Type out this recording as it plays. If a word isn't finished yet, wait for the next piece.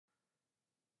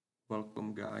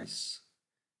Welcome guys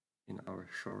in our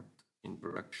short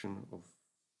introduction of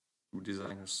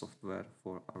designer software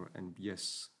for our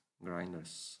NBS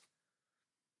grinders.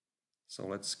 So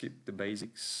let's skip the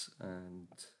basics and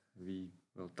we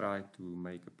will try to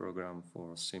make a program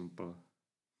for a simple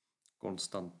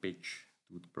constant pitch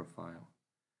tooth profile.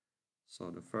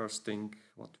 So the first thing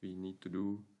what we need to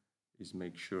do is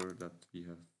make sure that we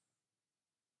have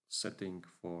setting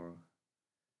for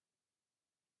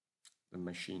the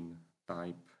machine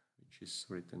type, which is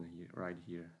written here, right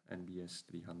here, NBS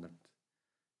 300.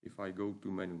 If I go to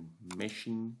menu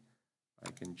machine, I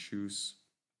can choose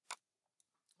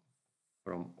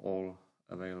from all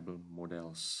available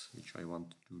models which I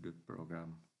want to do the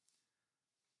program.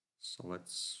 So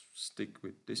let's stick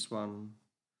with this one.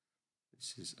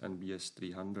 This is NBS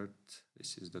 300.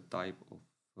 This is the type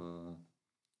of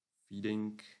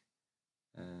feeding,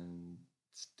 and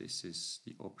this is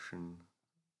the option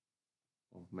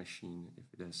of machine if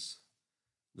it has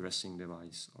dressing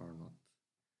device or not.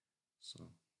 So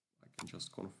I can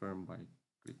just confirm by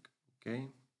click OK.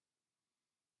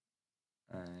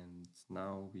 And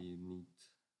now we need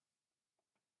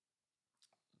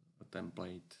a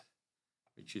template,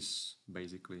 which is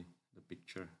basically the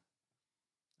picture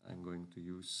I'm going to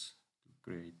use to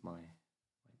create my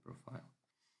profile.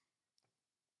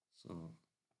 So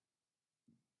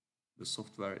the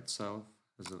software itself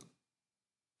has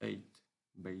 8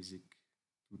 basic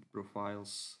tooth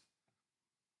profiles.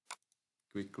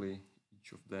 Quickly,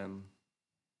 each of them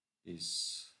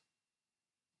is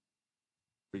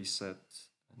preset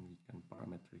and we can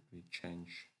parametrically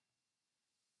change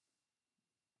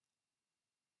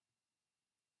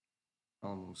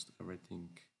almost everything.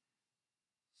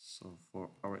 So for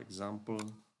our example,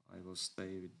 I will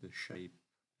stay with the shape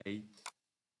 8,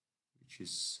 which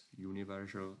is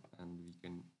universal, and we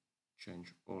can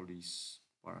change all these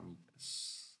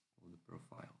parameters of the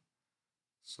profile.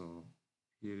 So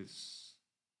here's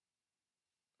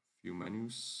a few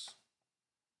menus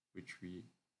which we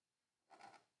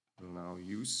will now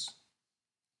use.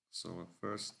 So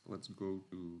first let's go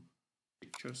to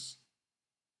pictures.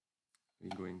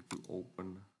 We're going to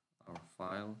open our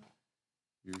file.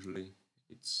 Usually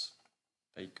it's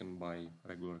taken by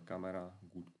regular camera,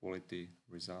 good quality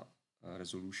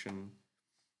resolution,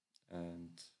 and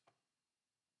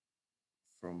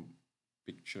from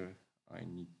picture I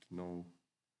need to know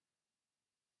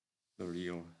the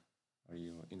real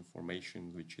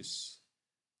information, which is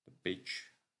the pitch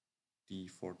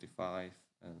T45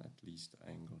 and at least the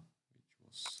angle, which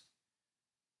was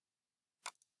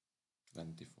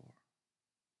 24.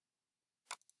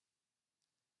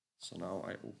 So now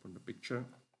I open the picture,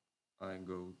 I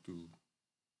go to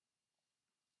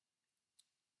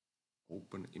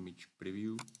open image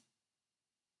preview,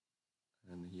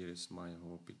 and here is my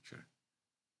whole picture.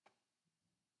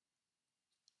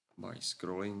 By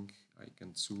scrolling I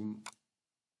can zoom,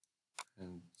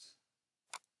 and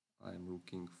I'm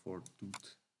looking for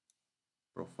tooth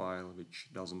profile which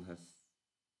doesn't have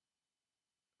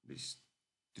this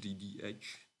 3D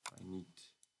edge. I need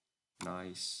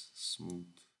nice smooth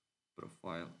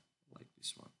profile like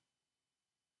this one.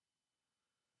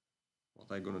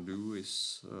 What I'm gonna do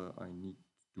is I need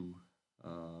to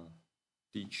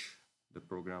teach the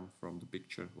program from the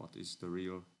picture what is the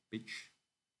real pitch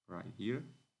right here.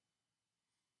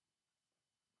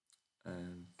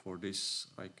 And for this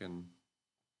I can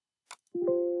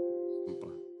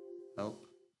simple help.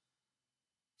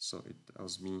 So it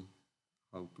tells me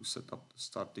how to set up the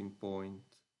starting point,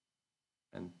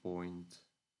 end point,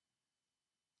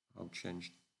 how to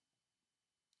change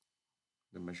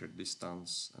the measured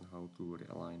distance, and how to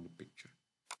realign the picture.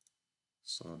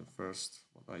 So the first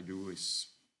what I do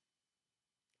is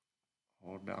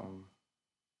hold down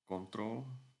Control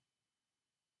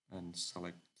and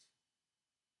select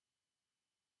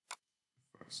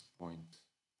the first point.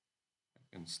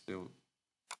 I can still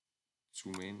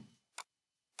zoom in,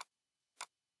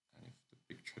 and if the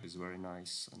picture is very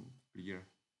nice and clear,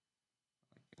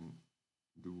 I can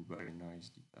do very nice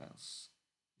details.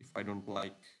 If I don't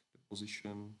like the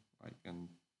position, I can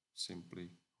simply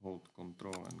hold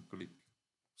Control and click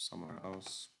somewhere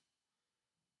else.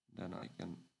 Then I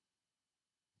can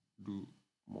do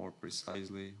more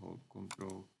precisely, hold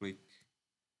Control, click,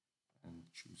 and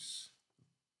choose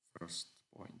the first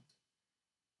point.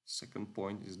 Second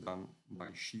point is done by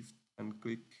Shift and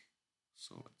click.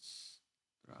 So let's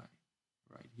try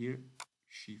right here,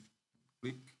 Shift and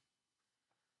click.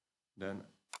 Then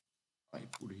I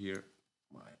put here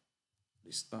my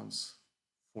distance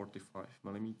 45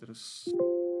 millimeters,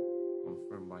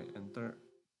 confirm by enter,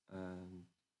 and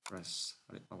press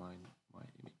realign my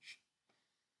image.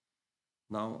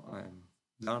 Now I'm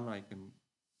done. I can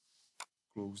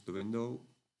close the window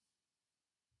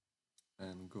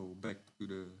and go back to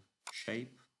the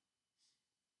shape.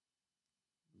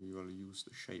 We will use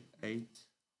the shape 8,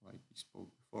 like we spoke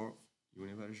before,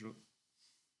 universal.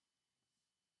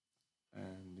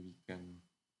 And we can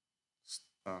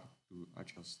start to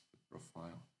adjust the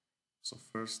profile. So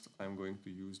first I'm going to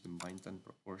use the maintain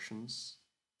proportions.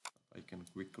 I can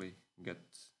quickly get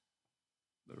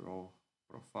the raw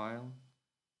profile.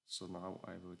 So now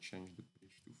I will change the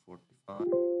pitch to 45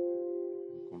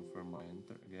 and confirm my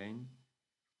enter again.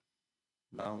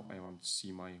 Now I want to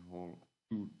see my whole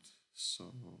tooth.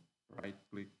 So right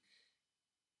click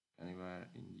anywhere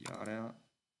in the area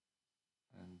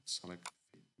and select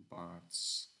fit to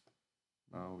parts.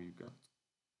 Now you got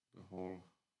the whole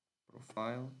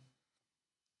profile.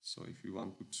 So if you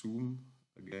want to zoom,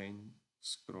 again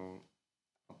scroll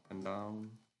up and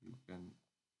down, you can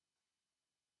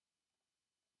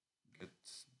get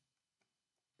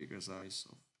bigger size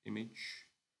of image.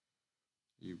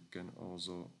 You can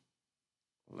also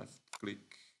left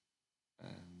click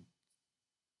and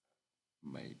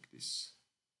make this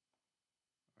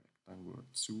rectangular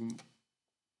zoom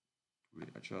to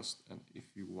readjust, and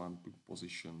if you want to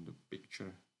position the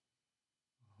picture,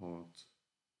 hold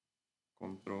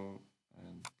Control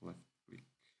and left click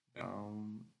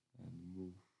down and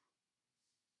move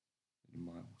the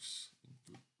mouse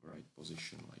into the right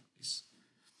position like this.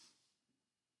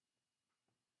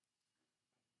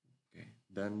 Okay,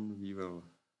 then we will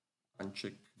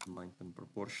uncheck the maintain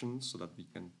proportions so that we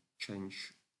can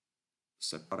change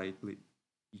separately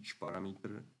each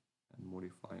parameter and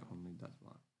modify only that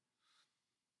one.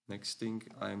 Next thing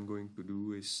I'm going to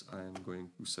do is I'm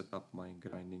going to set up my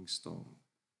grinding stone.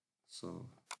 So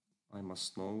I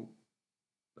must know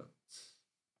that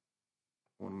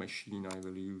on machine I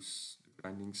will use the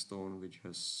grinding stone which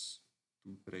has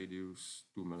tooth radius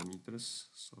 2 millimeters,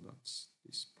 so that's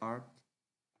this part.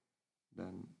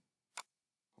 Then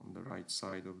on the right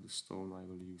side of the stone I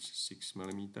will use 6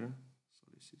 millimeter, so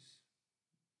this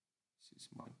is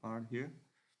my part here.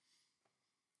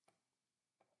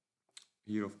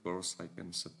 Here of course I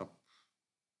can set up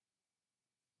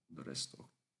the rest of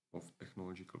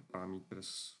technological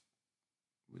parameters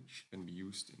which can be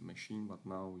used in machine, but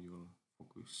now we will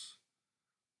focus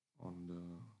on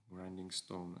the grinding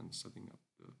stone and setting up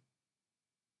the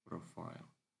profile.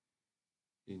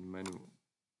 In menu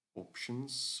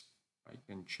options I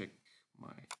can check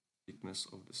my thickness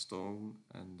of the stone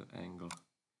and the angle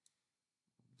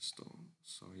of the stone.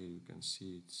 So here you can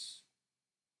see it's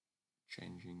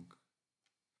changing.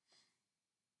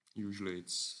 Usually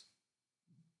it's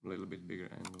a little bit bigger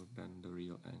angle than the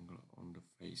real angle on the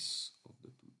face of the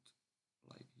tooth,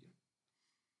 like here.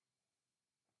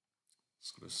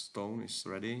 So the stone is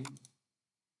ready.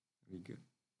 We get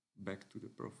back to the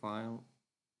profile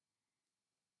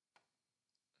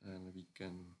and we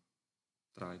can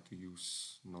try to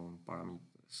use known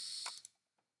parameters.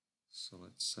 So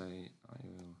let's say I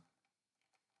will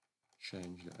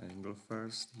change the angle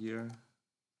first here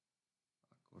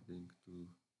according to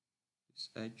this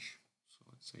edge. So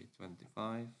let's say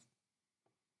 25.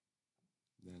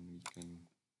 Then we can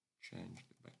change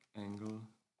the back angle.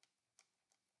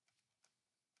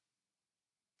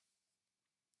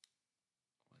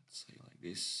 Let's say like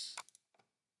this.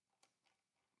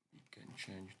 We can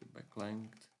change the back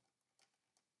length.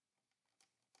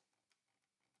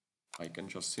 I can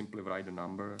just simply write a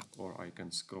number, or I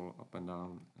can scroll up and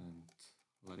down and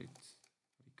let it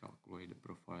recalculate the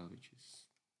profile, which is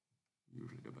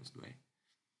usually the best way.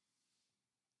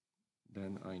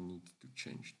 Then I need to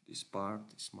change this part,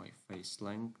 it's my face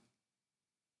length.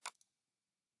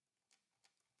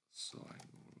 So I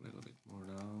go a little bit more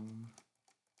down,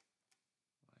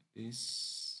 like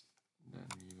this. Then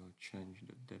we will change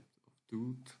the depth of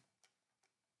tooth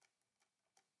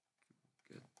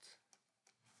to get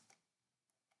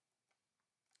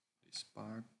this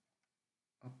part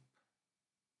up.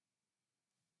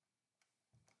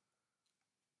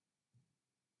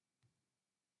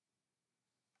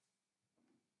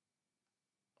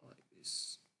 Like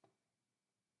this.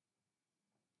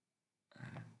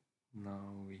 And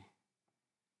now we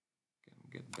can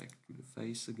get back to the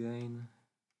face again.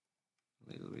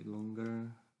 A little bit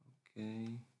longer.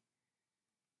 Okay.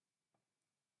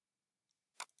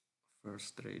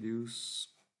 First radius.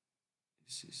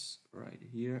 This is right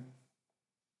here.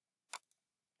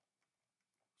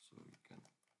 So we can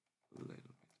a little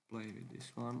bit play with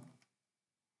this one.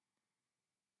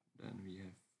 Then we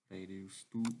have radius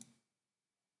 2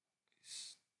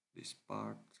 is this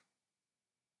part.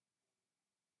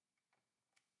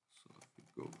 So if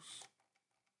it goes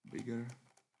bigger,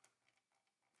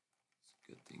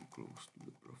 getting close to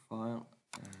the profile,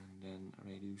 and then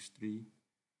radius 3 is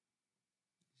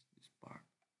this part.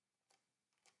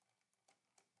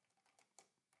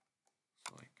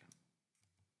 So I can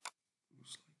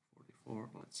use like 44,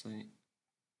 let's say.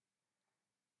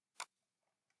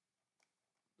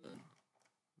 Then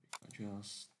we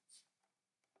adjust,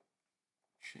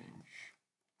 change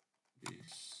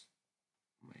this,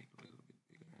 make a little bit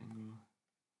bigger angle.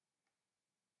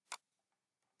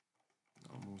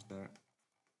 Almost there.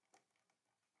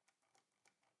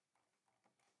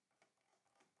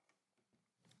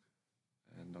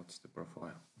 And that's the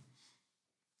profile.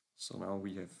 So now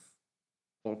we have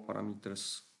all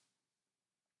parameters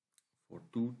for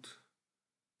tooth.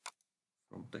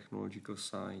 From technological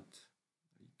side,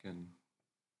 we can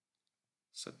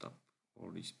set up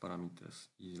all these parameters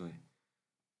easily.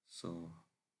 So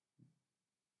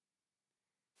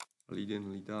lead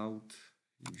in, lead out,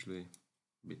 usually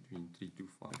between 3 to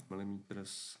 5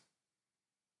 millimeters.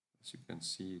 As you can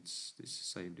see, it's this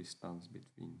safe distance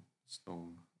between the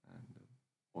stone and the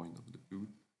point of the tooth.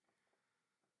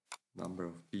 Number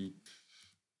of teeth,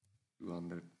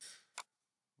 200,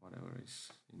 whatever is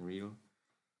in real.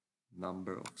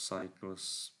 Number of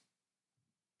cycles,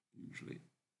 usually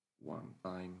 1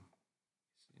 time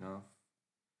is enough.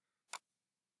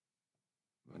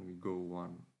 When we go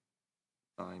 1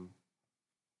 time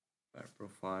per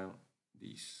profile,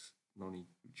 these no need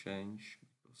to change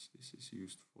because this is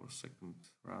used for second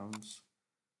rounds.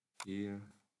 Here,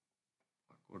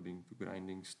 according to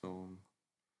grinding stone,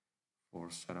 for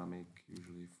ceramic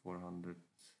usually 400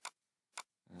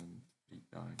 and 3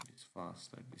 times is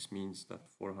faster. This means that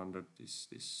 400 is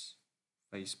this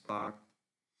face part,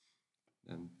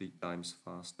 then 3 times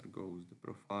faster goes the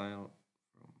profile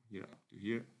from here up to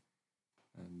here,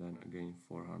 and then again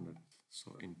 400.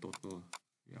 So in total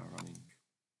we are running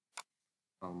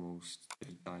almost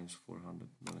 3 times 400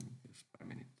 millimeters per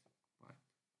minute, quite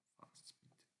fast speed.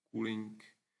 Cooling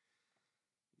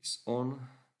is on.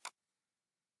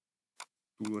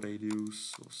 Tool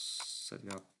radius was set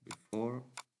up before.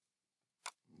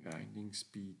 Grinding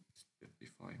speed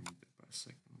 35 meters per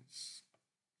second is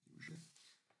usual.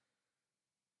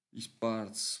 These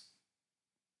parts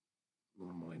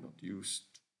normally not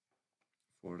used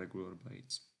for regular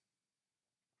blades.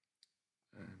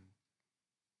 And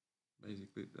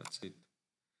basically that's it.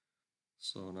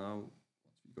 So now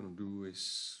what we're gonna do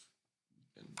is we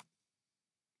can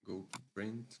go to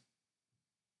print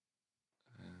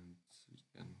and we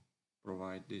can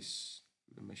provide this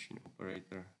to the machine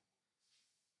operator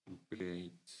to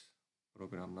create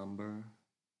program number,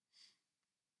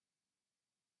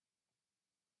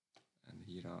 and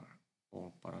here are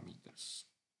all parameters.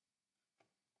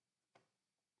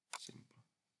 Simple.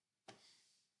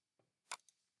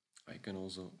 I can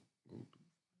also go to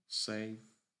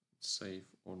save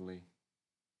only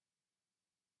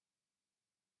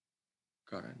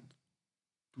current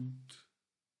tooth,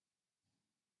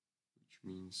 which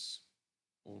means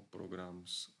all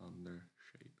programs under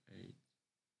shape 8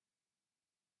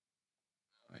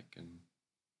 I can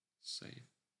save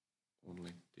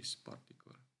only this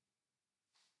particular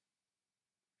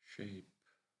shape.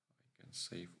 I can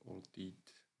save all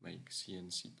teeth, make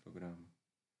CNC program,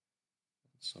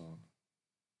 and so on.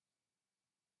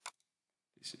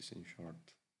 This is in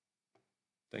short.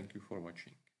 Thank you for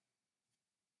watching.